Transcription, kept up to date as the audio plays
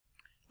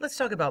Let's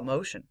talk about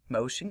motion.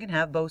 Motion can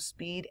have both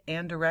speed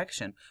and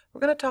direction. We're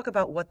going to talk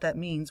about what that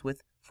means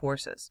with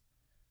forces.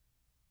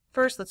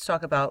 First, let's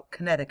talk about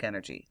kinetic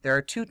energy. There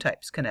are two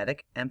types,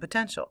 kinetic and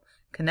potential.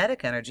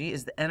 Kinetic energy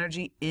is the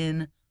energy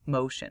in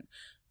motion.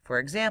 For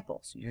example,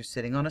 so you're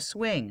sitting on a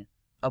swing.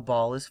 A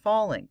ball is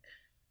falling.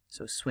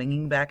 So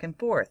swinging back and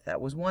forth, that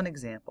was one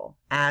example.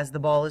 As the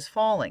ball is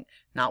falling,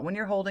 not when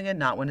you're holding it,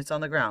 not when it's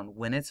on the ground,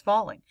 when it's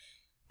falling.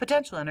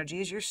 Potential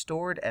energy is your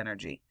stored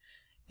energy.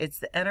 It's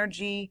the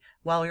energy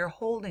while you're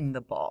holding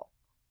the ball,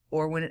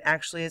 or when it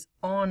actually is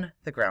on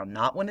the ground,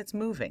 not when it's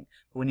moving,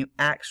 but when you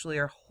actually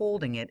are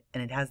holding it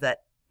and it has that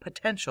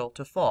potential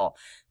to fall.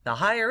 The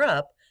higher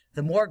up,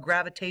 the more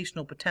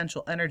gravitational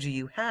potential energy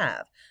you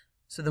have,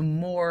 so the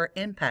more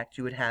impact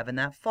you would have in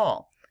that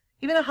fall.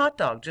 Even a hot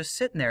dog just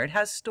sitting there, it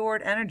has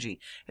stored energy.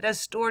 It has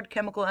stored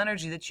chemical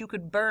energy that you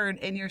could burn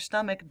in your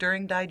stomach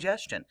during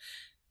digestion.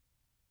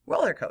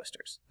 Roller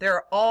coasters. There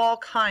are all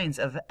kinds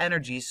of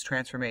energies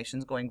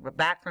transformations going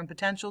back from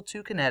potential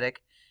to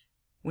kinetic.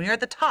 When you're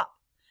at the top,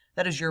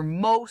 that is your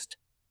most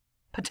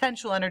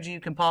potential energy you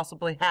can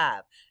possibly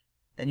have.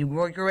 Then you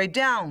work your way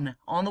down.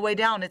 On the way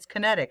down, it's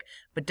kinetic.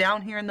 But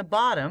down here in the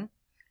bottom,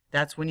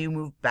 that's when you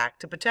move back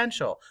to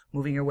potential.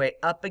 Moving your way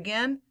up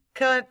again,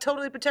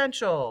 totally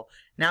potential.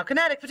 Now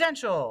kinetic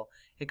potential.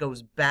 It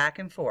goes back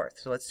and forth.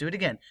 So let's do it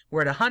again.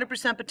 We're at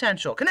 100%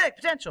 potential. Kinetic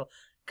potential.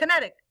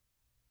 Kinetic.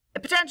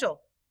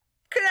 Potential.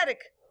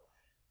 Kinetic.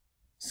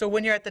 So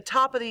when you're at the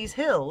top of these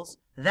hills,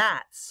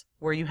 that's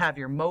where you have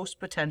your most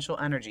potential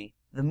energy.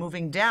 The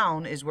moving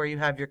down is where you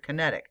have your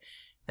kinetic.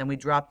 Then we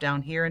drop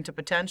down here into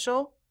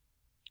potential.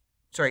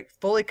 Sorry,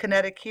 fully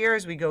kinetic here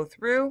as we go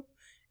through.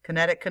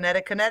 Kinetic,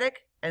 kinetic,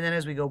 kinetic. And then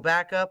as we go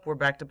back up, we're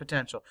back to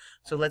potential.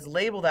 So let's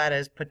label that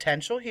as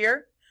potential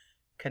here,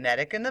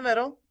 kinetic in the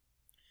middle.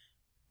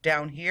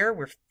 Down here,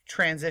 we're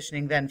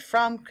transitioning then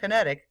from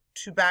kinetic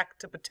to back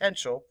to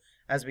potential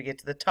as we get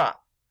to the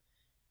top.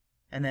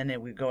 And then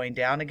we're going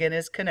down again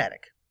as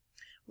kinetic.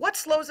 What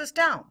slows us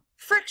down?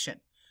 Friction.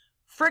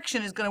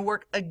 Friction is going to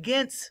work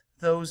against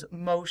those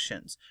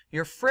motions.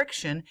 Your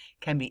friction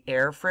can be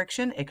air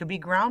friction, it could be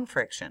ground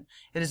friction.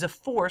 It is a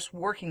force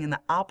working in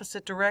the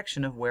opposite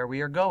direction of where we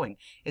are going.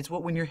 It's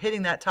what when you're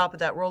hitting that top of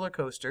that roller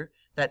coaster,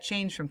 that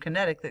change from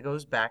kinetic that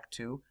goes back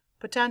to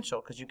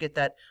potential, because you get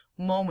that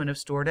moment of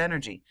stored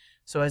energy.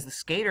 So as the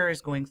skater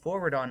is going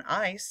forward on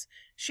ice,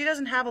 she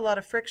doesn't have a lot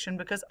of friction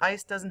because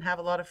ice doesn't have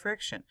a lot of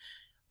friction.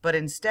 But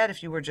instead,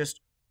 if you were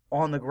just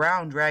on the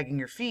ground dragging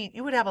your feet,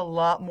 you would have a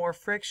lot more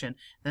friction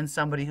than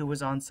somebody who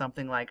was on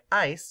something like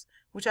ice,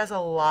 which has a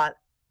lot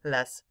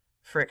less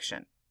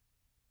friction.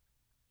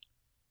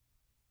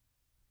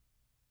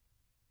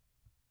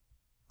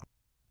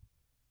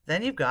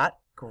 Then you've got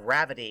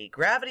gravity.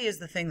 Gravity is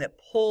the thing that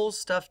pulls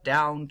stuff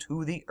down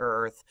to the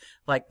earth,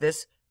 like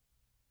this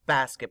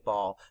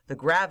basketball. The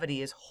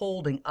gravity is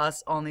holding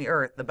us on the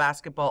earth, the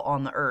basketball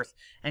on the earth,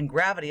 and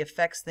gravity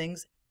affects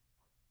things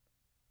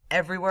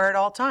everywhere at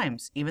all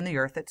times, even the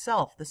earth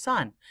itself, the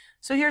sun.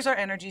 So here's our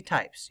energy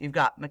types. You've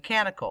got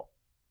mechanical.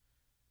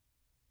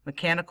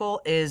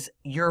 Mechanical is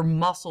your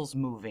muscles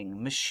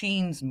moving,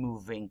 machines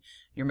moving,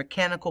 your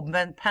mechanical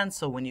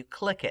pencil when you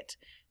click it.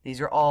 These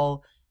are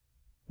all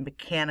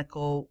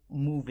mechanical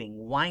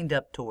moving,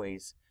 wind-up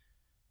toys.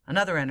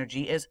 Another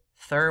energy is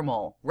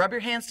thermal. Rub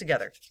your hands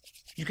together.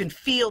 You can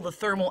feel the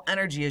thermal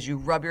energy as you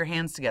rub your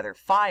hands together.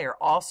 Fire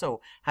also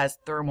has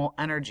thermal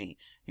energy.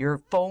 Your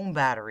phone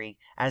battery,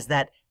 as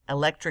that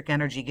electric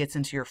energy gets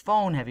into your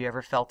phone, have you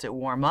ever felt it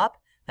warm up?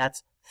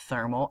 That's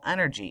thermal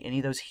energy. Any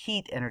of those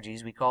heat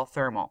energies we call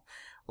thermal.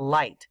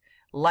 Light.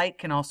 Light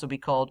can also be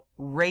called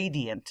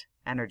radiant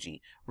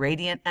energy.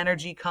 Radiant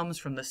energy comes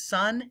from the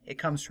sun. It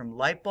comes from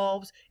light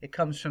bulbs. It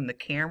comes from the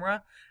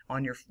camera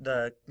on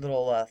the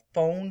little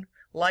phone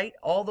light.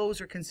 All those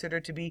are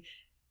considered to be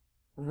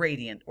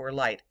radiant or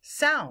light.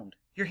 Sound.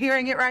 You're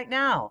hearing it right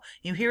now.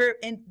 You hear it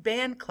in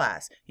band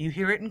class. You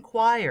hear it in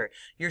choir.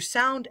 Your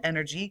sound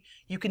energy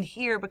you can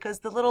hear because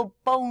the little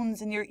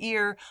bones in your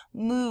ear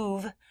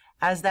move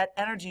as that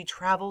energy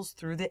travels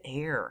through the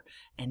air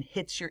and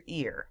hits your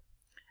ear.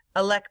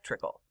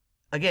 Electrical.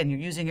 Again, you're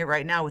using it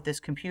right now with this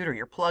computer.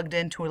 You're plugged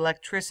into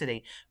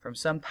electricity from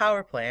some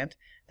power plant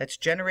that's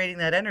generating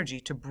that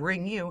energy to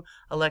bring you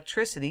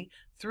electricity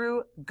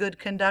through good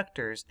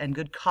conductors and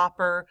good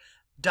copper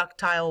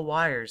ductile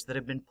wires that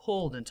have been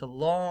pulled into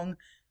long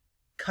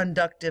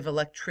conductive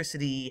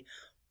electricity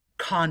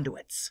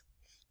conduits.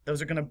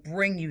 Those are going to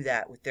bring you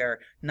that with their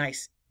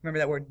nice, remember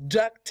that word,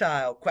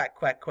 ductile, quack,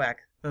 quack,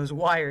 quack, those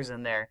wires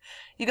in there.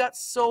 You got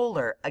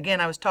solar.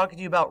 Again, I was talking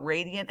to you about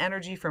radiant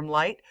energy from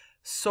light.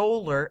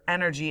 Solar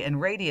energy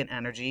and radiant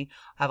energy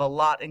have a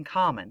lot in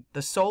common.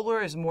 The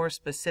solar is more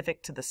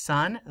specific to the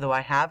sun, though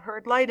I have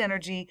heard light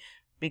energy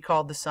be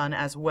called the sun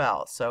as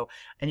well. So,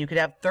 and you could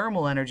have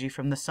thermal energy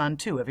from the sun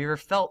too. Have you ever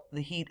felt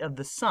the heat of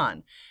the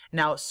sun?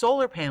 Now,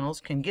 solar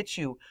panels can get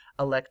you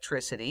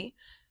electricity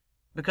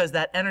because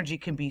that energy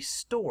can be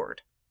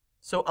stored.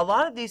 So a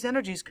lot of these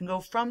energies can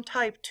go from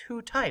type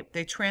to type.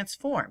 They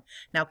transform.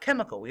 Now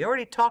chemical, we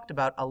already talked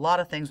about a lot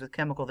of things with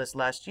chemical this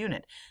last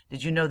unit.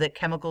 Did you know that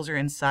chemicals are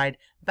inside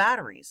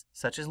batteries,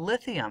 such as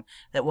lithium,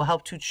 that will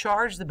help to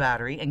charge the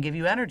battery and give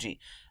you energy?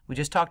 We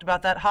just talked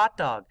about that hot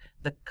dog.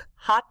 The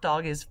hot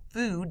dog is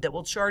food that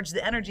will charge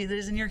the energy that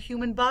is in your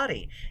human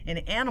body. In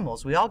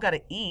animals, we all got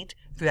to eat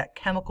through that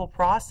chemical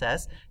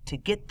process to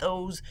get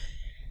those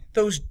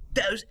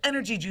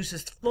energy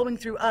juices flowing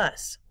through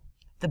us.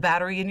 The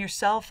battery in your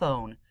cell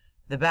phone,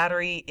 the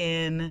battery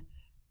in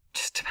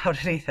just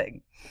about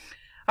anything.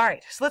 All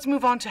right, so let's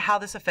move on to how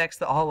this affects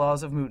the all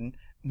laws of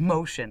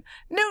motion.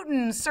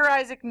 Newton, Sir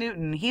Isaac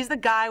Newton, he's the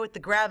guy with the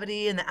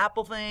gravity and the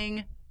apple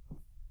thing.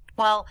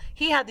 Well,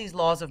 he had these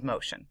laws of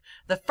motion.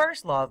 The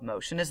first law of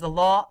motion is the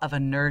law of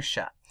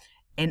inertia.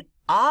 An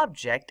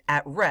object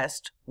at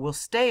rest will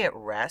stay at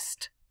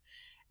rest,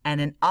 and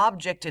an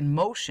object in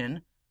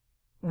motion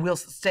will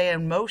stay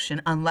in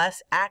motion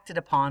unless acted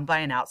upon by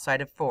an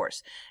outside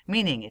force.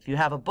 Meaning, if you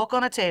have a book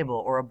on a table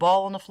or a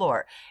ball on the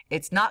floor,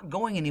 it's not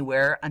going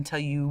anywhere until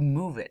you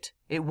move it.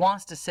 It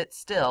wants to sit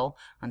still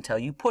until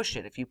you push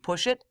it. If you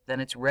push it, then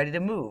it's ready to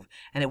move.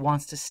 And it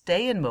wants to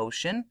stay in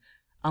motion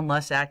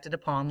unless acted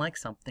upon like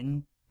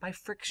something by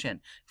friction.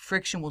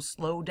 Friction will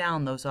slow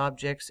down those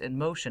objects in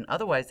motion.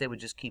 Otherwise, they would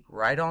just keep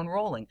right on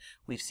rolling.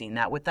 We've seen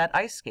that with that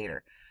ice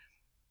skater.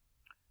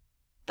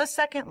 The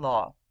second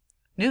law.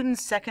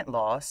 Newton's second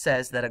law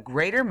says that a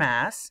greater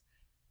mass,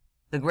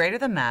 the greater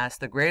the mass,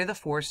 the greater the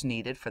force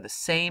needed for the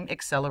same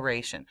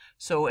acceleration.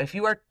 So if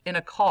you are in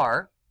a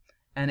car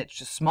and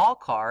it's a small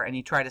car and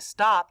you try to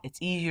stop,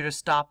 it's easier to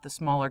stop the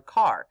smaller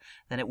car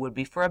than it would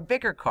be for a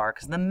bigger car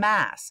because of the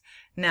mass.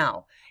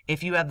 Now,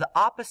 if you have the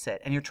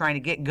opposite and you're trying to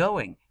get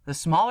going, the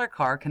smaller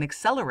car can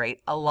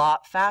accelerate a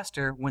lot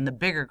faster when the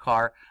bigger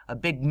car, a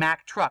big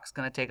Mack truck, is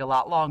going to take a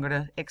lot longer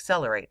to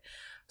accelerate.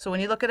 So when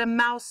you look at a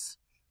mouse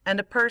and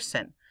a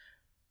person,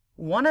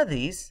 one of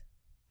these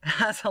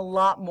has a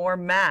lot more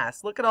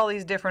mass. Look at all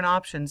these different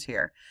options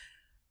here.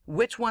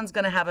 Which one's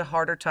going to have a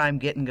harder time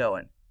getting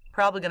going?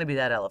 Probably going to be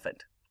that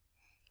elephant.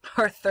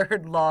 Our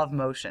third law of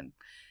motion.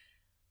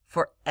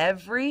 For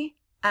every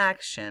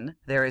action,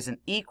 there is an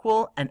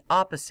equal and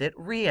opposite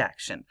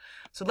reaction.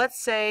 So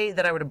let's say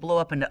that I were to blow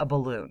up into a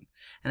balloon.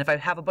 And if I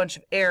have a bunch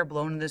of air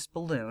blown in this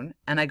balloon,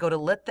 and I go to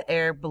let the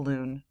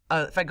balloon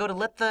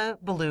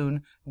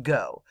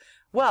go,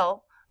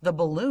 well, the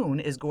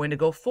balloon is going to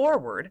go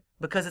forward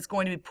because it's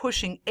going to be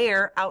pushing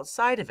air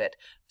outside of it.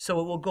 So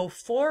it will go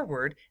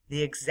forward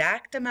the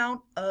exact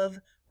amount of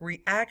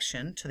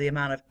reaction to the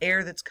amount of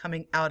air that's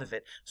coming out of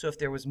it. So if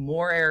there was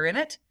more air in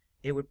it,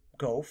 it would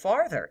go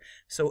farther.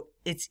 So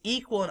it's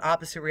equal and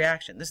opposite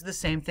reaction. This is the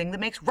same thing that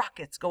makes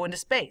rockets go into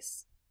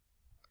space.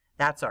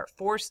 That's our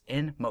force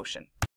in motion.